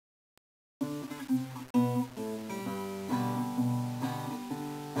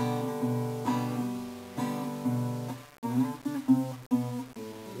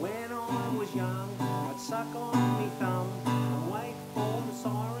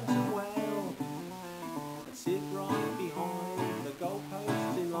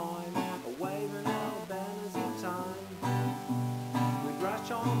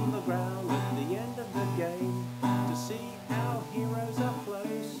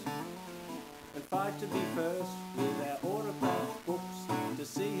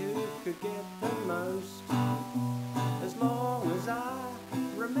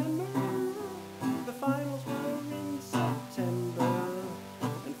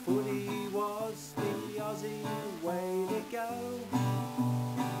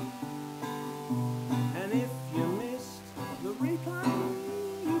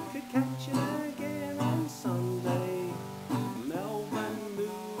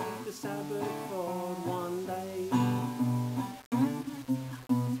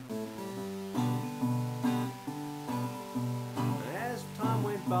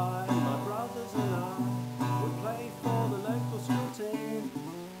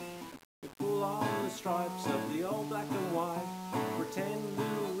stripes of the old black and white, pretend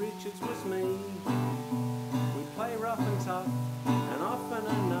Little Richards was me. We'd play rough and tough, and often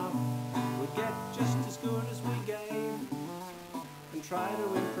enough we'd get just as good as we gave, and try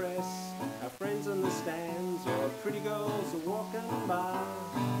to impress our friends in the stands or pretty girls are walking by.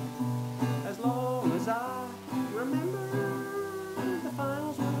 As long as I remember, the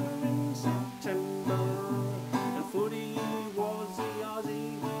finals were in September, and footy was the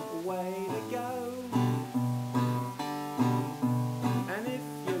Aussie way to go. And if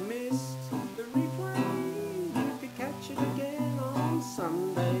you missed the replay, you could catch it again on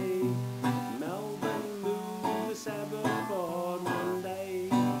Sunday. Melbourne moved the Sabbath for Monday.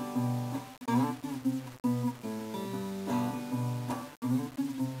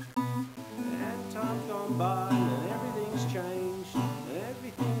 And time's gone by and everything's changed, and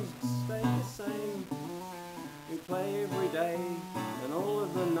everything's stayed the same. We play every day and all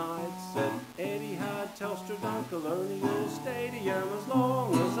of the nights at Etihad, Telstra, Colonial Stadium. As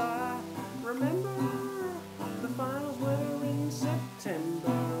long as I remember, the finals were in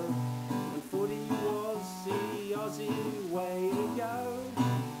September, and footy was the Aussie way to go.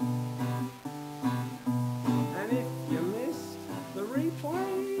 And if you missed the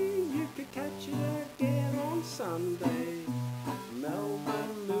replay, you could catch it again on Sunday.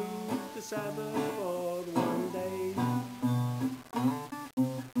 Melbourne moved the Sabbath